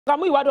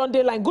Muyiwa on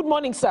the line. Good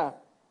morning, sir.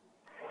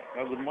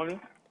 Good morning.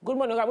 Good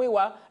morning,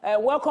 Muyiwa.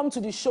 Welcome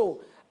to the show.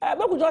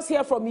 We could just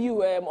hear from you,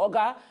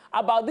 Oga,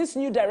 about this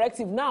new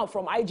directive now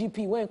from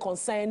IGP when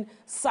concern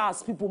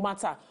SARS people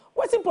matter.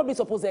 What's in probably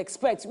supposed to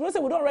expect? We don't say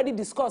we don't already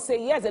discuss,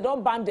 say yes, they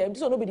don't ban them.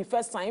 This will not be the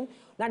first time.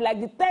 Now,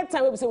 like the third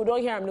time we say we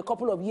don't hear them in a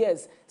couple of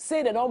years,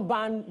 say they don't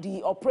ban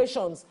the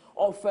operations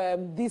of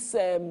these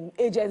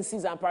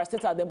agencies and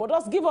parastatals them. But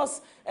just give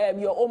us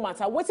your own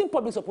matter. What's in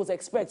probably supposed to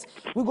expect?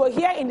 We go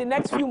here in the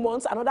next few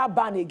months, another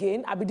ban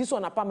again. I'll be this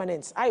one a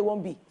permanent. I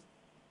won't be.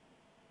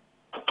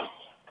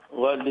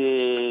 Well,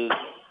 the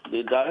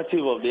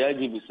directive of the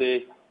IGP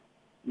say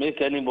make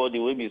anybody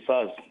will be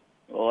SARS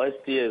or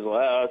STS or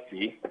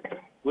IRC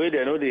where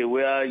they know they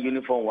wear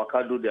uniform,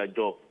 waka do their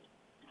job.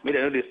 Maybe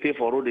they know they stay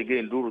for road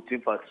again, do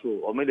routine patrol,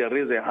 or maybe they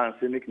raise their hands,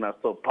 say make na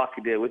stop, park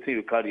there, waiting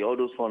you carry, all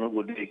those ones don't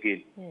go do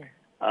again.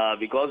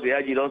 Because the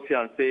IG don't see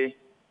and say,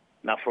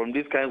 now from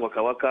this kind of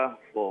waka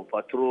for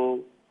patrol,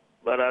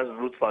 whereas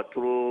route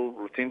patrol,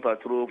 routine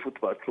patrol, foot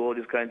patrol,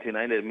 this kind of thing,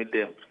 I admit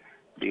them.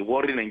 They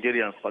worry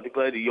Nigerians,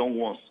 particularly the young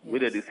ones,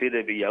 whether they say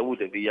they be Yahoo,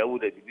 they be Yahoo,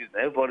 they be this.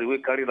 Everybody will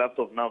carry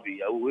laptop now, be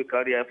Yahoo, we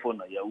carry iPhone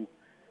now, Yahoo.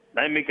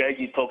 Now make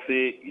IG talk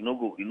say you no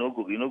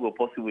go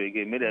possible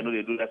again. Maybe I know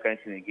they do that kind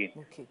of thing again.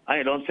 Okay. And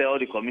you don't tell all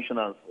the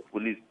commissioners of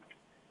police.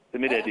 So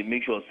maybe they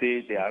make sure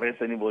say they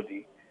arrest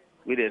anybody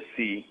where they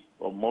see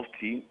or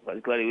mufti,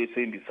 particularly we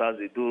say besides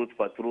they do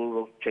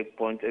patrol,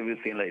 checkpoint,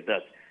 everything like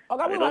that.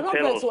 Okay, we don't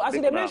tell us. So as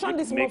they mentioned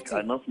this mufti,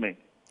 announcement.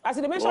 as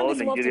they mentioned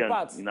this mufti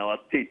part in our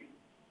state.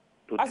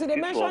 As they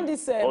mentioned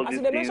this,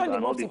 as they mentioned the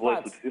mufti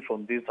part. To see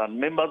from this and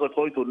members are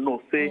going to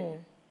know say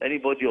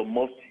anybody or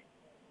mufti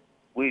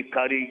we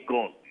carry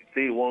gun.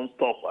 Say you won't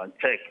stop and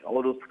check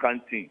all those kind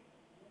of things.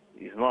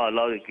 It's not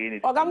allowed again.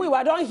 Oga Muyiwa,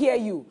 I don't hear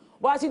you.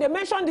 But as they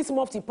mentioned this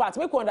mufti part,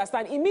 make you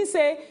understand. It means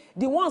say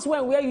the ones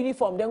when wear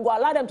uniform, then go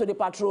allow them to the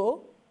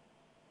patrol.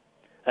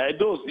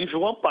 Those, if you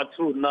want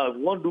patrol now, if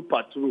you want to do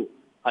patrol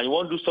and you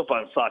want to do stop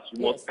and search,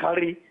 you must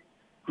carry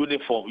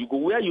uniform. You go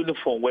wear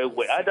uniform where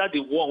either the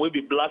one will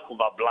be black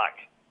over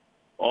black,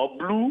 or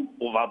blue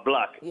over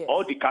black,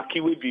 or the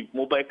khaki will be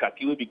mobile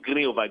khaki will be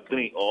green over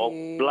green,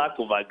 or black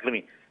over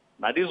green.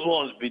 Now, these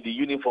ones be the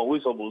uniform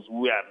we're supposed to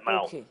wear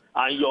now. Okay.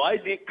 And your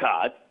ID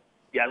card,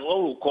 there's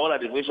what we call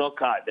identification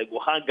card. They go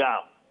hang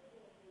down.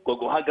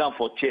 Go hang down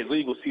for chairs. So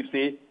you go see,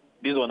 say,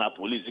 this one are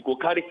police. You go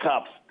carry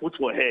caps, put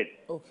your head.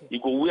 Okay. You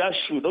go wear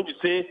shoes. Don't be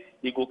say,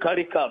 you go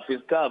carry caps,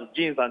 face caps,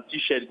 jeans and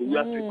T-shirt. You go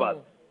wear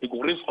slippers. You go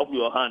raise up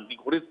your hand. You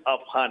go raise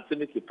up hand. Say,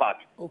 make you park.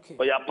 Okay.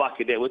 But you park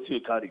it there. What do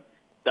you carry?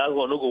 That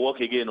one no go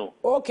work again, no.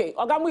 Okay.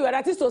 Oga Muyiwa,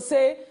 that is to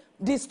say,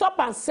 the stop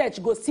and search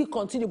go still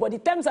continue, but the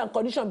terms and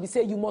conditions be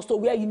say you must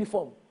wear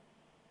uniform.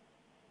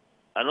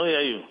 I don't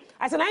hear you.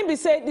 As an be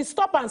say the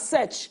stop and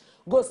search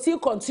go still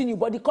continue,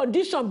 but the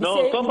condition be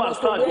say you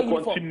must wear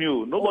uniform.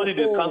 Continue. Nobody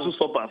they cancel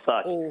stop and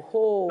search.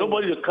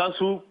 Nobody they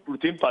cancel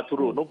routine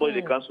patrol. Nobody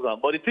they cancel that.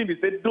 But the thing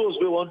is that those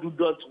who want to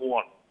do that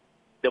one,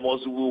 they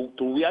must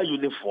to wear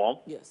uniform.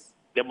 Yes.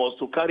 They must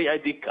to carry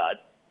ID card.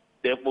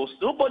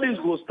 Nobody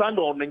will stand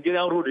on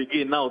Nigerian road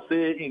again now,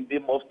 say in the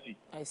mufti.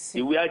 I see.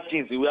 He wear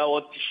jeans, he wear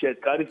what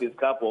T-shirt, carry his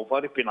cap or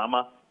carry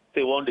Panama,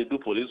 say one they do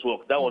police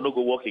work. That will not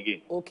go work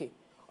again. Okay.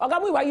 Oga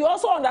Muyiwa, you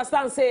also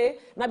understand, say,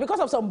 now because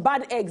of some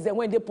bad eggs then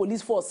when the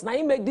police force, now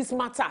you make this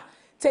matter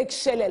take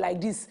shell like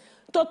this.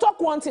 To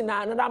talk one thing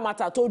and another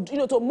matter,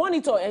 to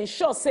monitor and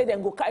ensure say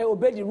then go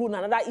obey the rule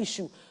and another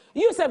issue.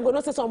 You said going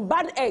to say some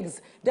bad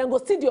eggs, then go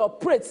still the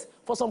operate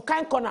for some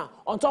kind corner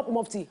on top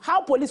mufti.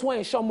 How police want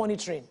ensure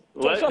monitoring? To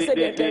well, ensure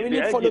say they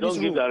really follow this rule.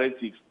 Don't give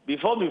directives.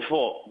 Before,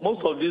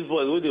 most of these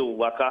boys when they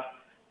waka,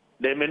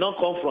 they may not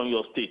come from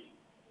your state.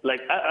 Like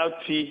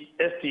IRT,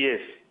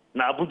 STS,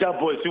 now Abuja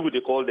boys, who would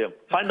they call them?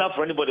 Find out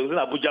for anybody who's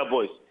Abuja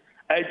boys,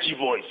 IG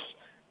boys.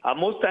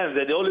 And most times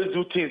they always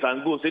do things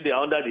and go say they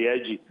are under the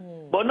IG.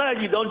 But now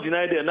you don't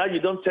deny them. Now you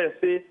don't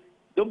say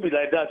don't be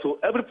like that. So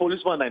every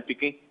policeman I'm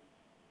picking.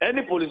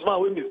 Any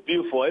policeman will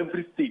misbehave for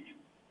every state.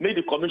 Make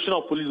the commissioner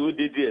of police who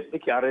did there,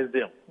 make you arrest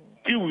them,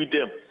 deal with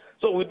them.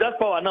 So with that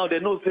power now, they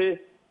know say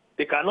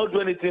they cannot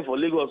do anything for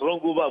Lagos, run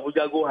go over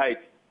Abuja, go hide.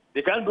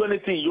 They can't do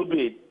anything in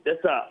Yobe,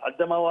 Desa,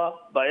 Adamawa,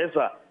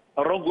 Bayelsa,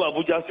 run go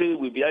Abuja, say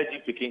we be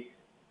IG picking.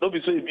 Don't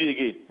be so be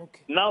again.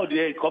 Okay. Now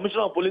the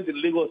commissioner of police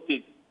in Lagos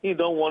state, he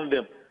don't want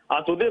them.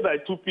 And today by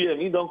 2 p.m.,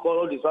 he don't call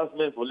all the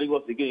men for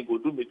Lagos again. He go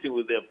do meeting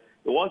with them.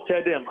 He won't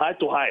tell them high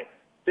to high.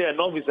 Say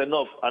enough is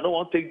enough. I don't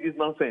want to take this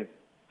nonsense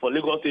for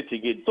Lagos State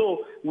again.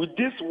 So with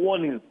this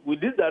warning,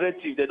 with this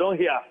directive, they don't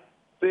hear,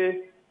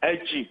 say,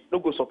 IG, no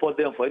go support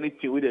them for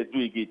anything where they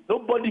do again.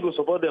 Nobody go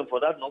support them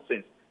for that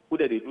nonsense where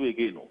they do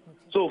again. No. Okay.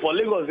 So for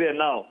Lagos there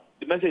now,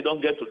 the message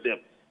don't get to them.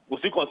 We'll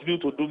still continue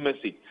to do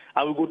message.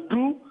 And we go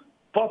do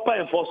proper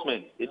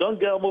enforcement. They don't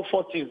get almost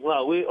 4 things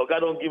now where Oga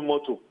don't give more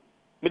to.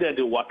 Maybe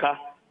they waka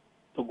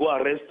to go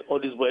arrest all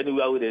these boys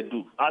anywhere where they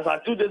do. As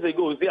of 2 days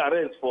ago, we see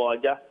arrest for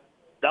Aja.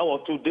 That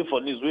was 2 days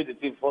for news where the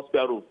thing first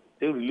bureau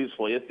they released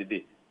for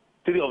yesterday.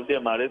 3 of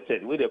them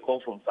arrested where they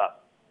come from, sir.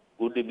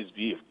 Go they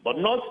misbehave. But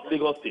not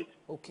Lagos State.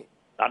 Okay.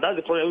 And that's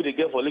the problem they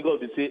get for Lagos.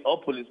 They say all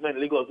policemen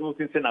in Lagos, people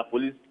think say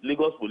police,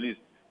 Lagos police.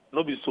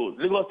 No be so.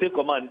 Lagos State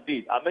Command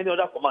did, and many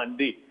other command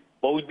did.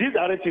 But with this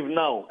directive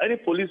now, any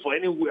police for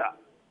anywhere,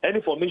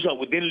 any formation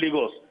within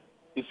Lagos,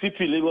 the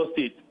CP Lagos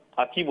State,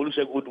 Hakeem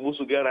Olusegun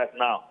Odumosu get right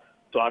now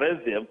to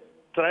arrest them,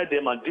 try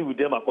them, and deal with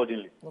them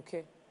accordingly.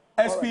 Okay.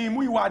 SP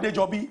Muyiwa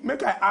Adejibo,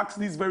 make I ask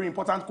this very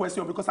important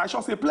question because I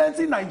should say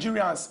plenty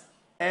Nigerians,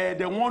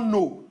 they won't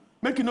know.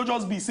 Make it not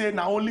just be say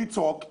now only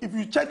talk. If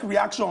you check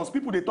reactions,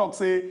 people they talk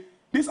say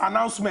this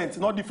announcement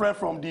not different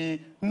from the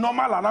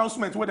normal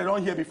announcement where they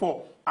don't hear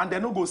before, and they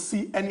don't go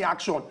see any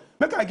action.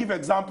 Make I give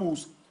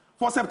examples.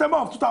 For September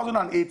of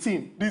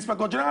 2018, the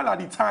Inspector General at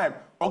the time,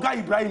 Oga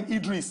Ibrahim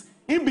Idris,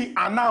 he be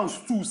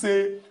announced to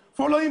say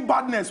following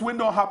badness when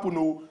don't happen,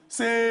 no,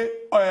 say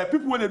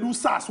people when they do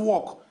SARS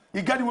work,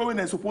 you get the way when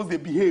they suppose they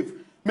behave,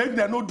 make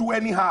them not do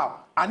anyhow,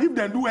 and if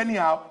they do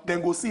anyhow,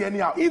 then go see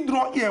anyhow. He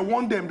draw here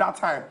warn them that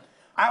time.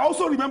 I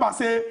also remember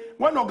say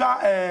when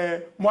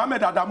Oga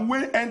Mohammed Adam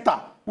when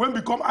enter, when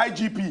become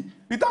IGP,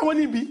 the time when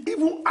he be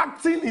even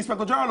acting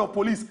Inspector General of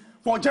Police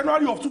for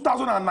January of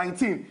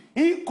 2019,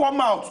 he come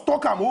out,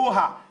 talk am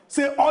oha,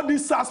 say all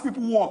these SARS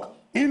people work,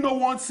 he no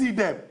want see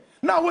them.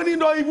 Now when he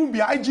don't even be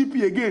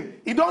IGP again,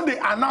 he don't they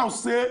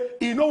announce say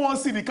he no want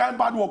see the kind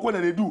bad work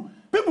when they do.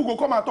 People go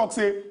come and talk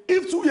say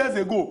if 2 years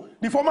ago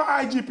the former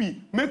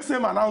IGP make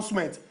same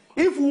announcement,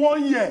 if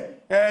 1 year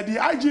the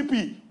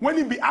IGP when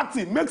he be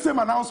acting make same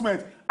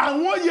announcement,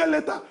 and 1 year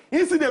later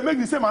he see they make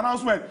the same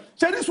announcement,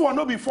 shey this one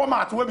no be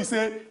format where we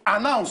say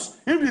announce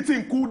if the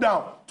thing cool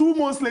down 2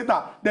 months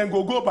later then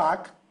go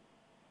back.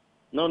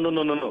 No.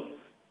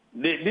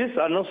 This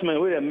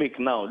announcement where they make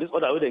now, this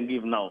order where they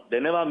give now, they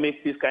never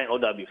make this kind of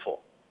order before.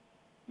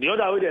 The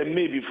order where they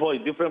made before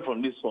is different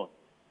from this one.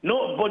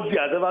 Nobody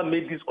has ever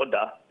made this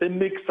order. They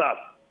make SARS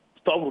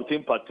stop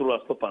routine patrol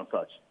and stop and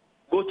search.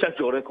 Go check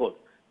your record.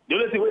 The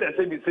only thing where they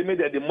say is say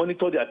maybe they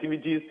monitor the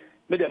activities,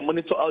 maybe they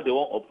monitor how they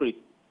want to operate.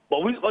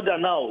 But with order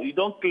now, you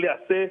don't clear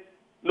say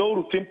no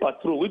routine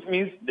patrol, which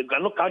means they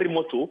cannot carry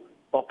motor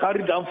or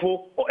carry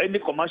danfo or any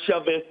commercial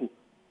vehicle.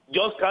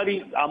 Just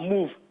carry and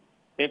move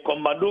in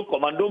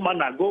commando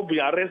manner, go be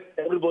arrest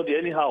everybody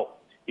anyhow.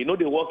 You know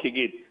they work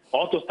again.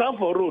 Or to stand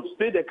for road,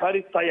 say they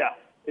carry tire,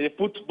 they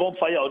put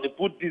bonfire or they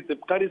put this, they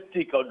carry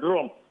stick or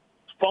drum,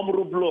 form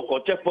roadblock or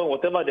checkpoint,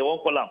 whatever they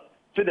want call them.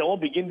 Say they won't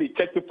begin the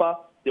check paper,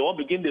 they won't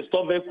begin the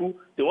stop vehicle,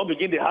 they won't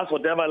begin the house for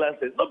driver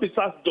license. Not be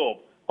SARS job.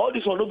 All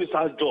this one not be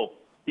SARS job.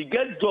 You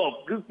get job.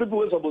 These people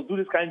who are supposed to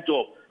do this kind of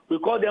job, we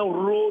call them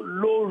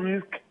low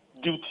risk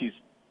duties.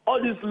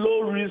 All these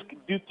low risk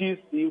duties,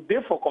 they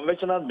for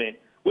conventional men.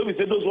 When we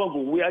say those ones go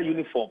wear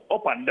uniform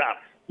up and down,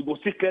 you go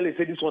see clearly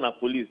say this one are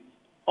police.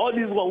 All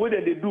these ones, what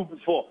did they do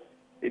before?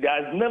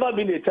 There has never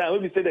been a time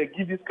when we say they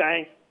give this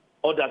kind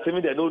order, say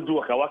maybe they don't do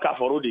waka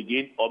for road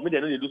again, or maybe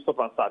they don't do stop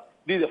and start.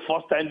 This is the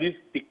first time this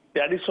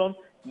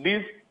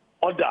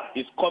order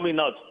is coming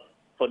out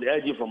for the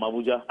IG from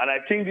Abuja. And I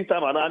think this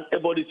time around,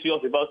 everybody's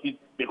serious about it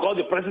because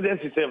the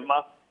presidency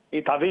itself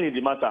intervened in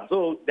the matter.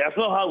 So there's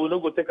no how we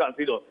don't go take and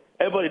serious.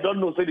 Everybody don't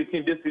know say the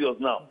thing is serious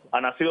now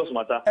and a serious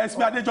matter.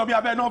 SP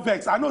Adejibo, I no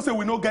vex. I know say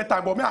we no get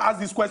time, but may I ask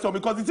this question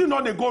because the thing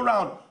not they go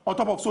around on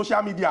top of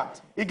social media.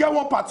 It get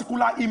one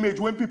particular image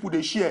when people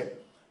they share.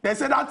 They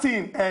say that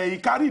thing, he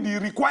carry the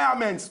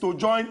requirements to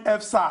join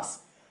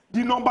FSARS.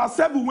 The number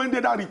 7 when they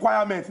that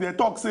requirement, they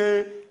talk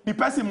say the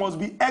person must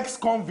be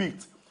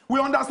ex-convict. We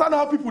understand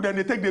how people then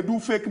they do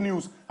fake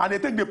news and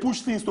they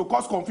push things to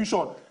cause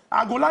confusion.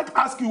 I go like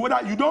ask you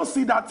whether you don't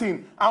see that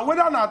thing and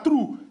whether not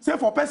true, say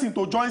for person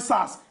to join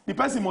SARS, the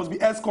person must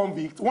be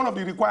ex-convict, one of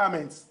the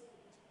requirements.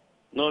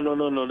 No,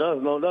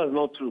 that's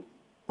not true.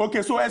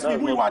 Okay, so SP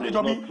Muyiwa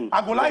Adejibo,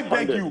 I go like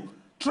beg you,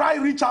 try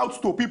reach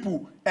out to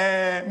people,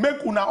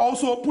 make una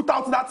also put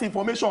out that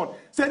information.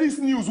 Say this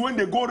news when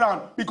they go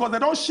around because they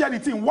don't share the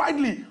thing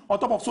widely on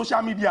top of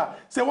social media.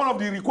 Say one of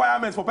the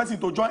requirements for person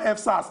to join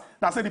FSARS,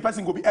 that say the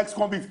person go be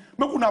ex-convict.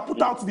 Make una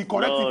put out the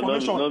correct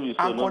information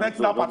and correct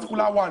that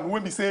particular one.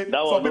 When we say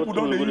some people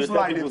don't use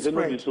lie, they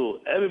spread. So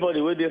everybody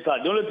where they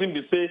start, the only thing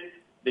they say,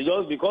 they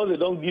just because they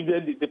don't give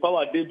them the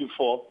power day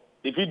before,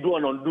 if you do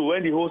and undo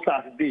when the whole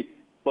SARS day.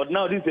 But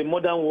now this is a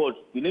modern world.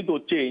 We need to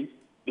change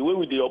the way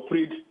we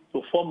operate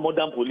to form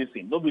modern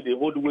policing. Not be the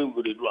whole way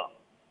we do it.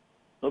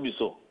 Not be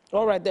so.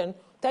 All right then.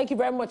 Thank you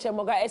very much,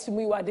 Moga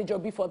Muyiwa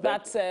Adejibo, for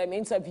that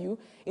interview.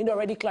 You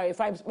already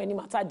clarified many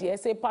matters there.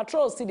 Say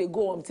patrols still they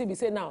go on. Say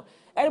say now,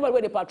 anybody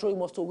where they patrol, you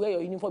must to wear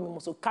your uniform, you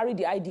must to carry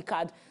the ID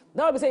card.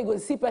 Now we say you go to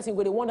see person, you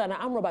go to wonder an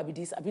arm robber be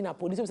this. I've been a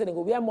police. We say they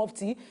go wear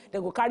mufti, they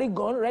go carry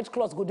gun, red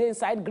cloths go there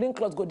inside, green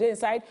cloths go there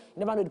inside.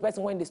 You never know the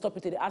person when they stop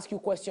it, they ask you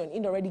question.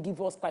 You already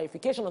give us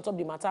clarification on top of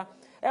the matter.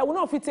 We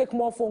know if we take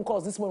more phone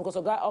calls this morning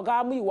because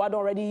Oga Muyiwa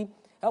already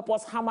help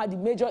us hammer the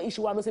major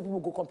issue I know say people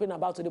go complain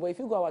about today. But if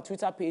you go our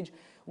Twitter page,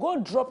 go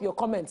drop your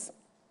comments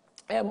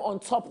on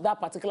top that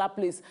particular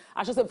place.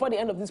 I should say before the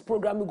end of this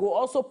program, we go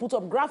also put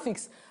up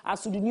graphics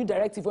as to the new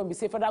directive when we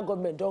say federal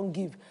government don't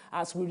give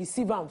as we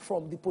receive them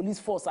from the police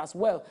force as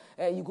well.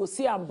 You go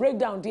see and break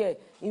down there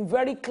in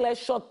very clear,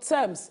 short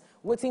terms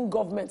wetin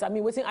government, I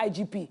mean, wetin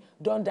IGP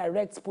don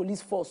direct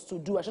police force to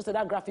do. I should say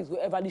that graphics will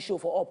everly show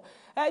for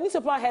up.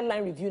 Newspaper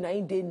headline review na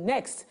in dey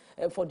next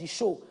for the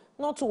show.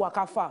 Not too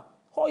waka far.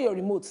 Hold your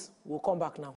remotes. We'll come back now.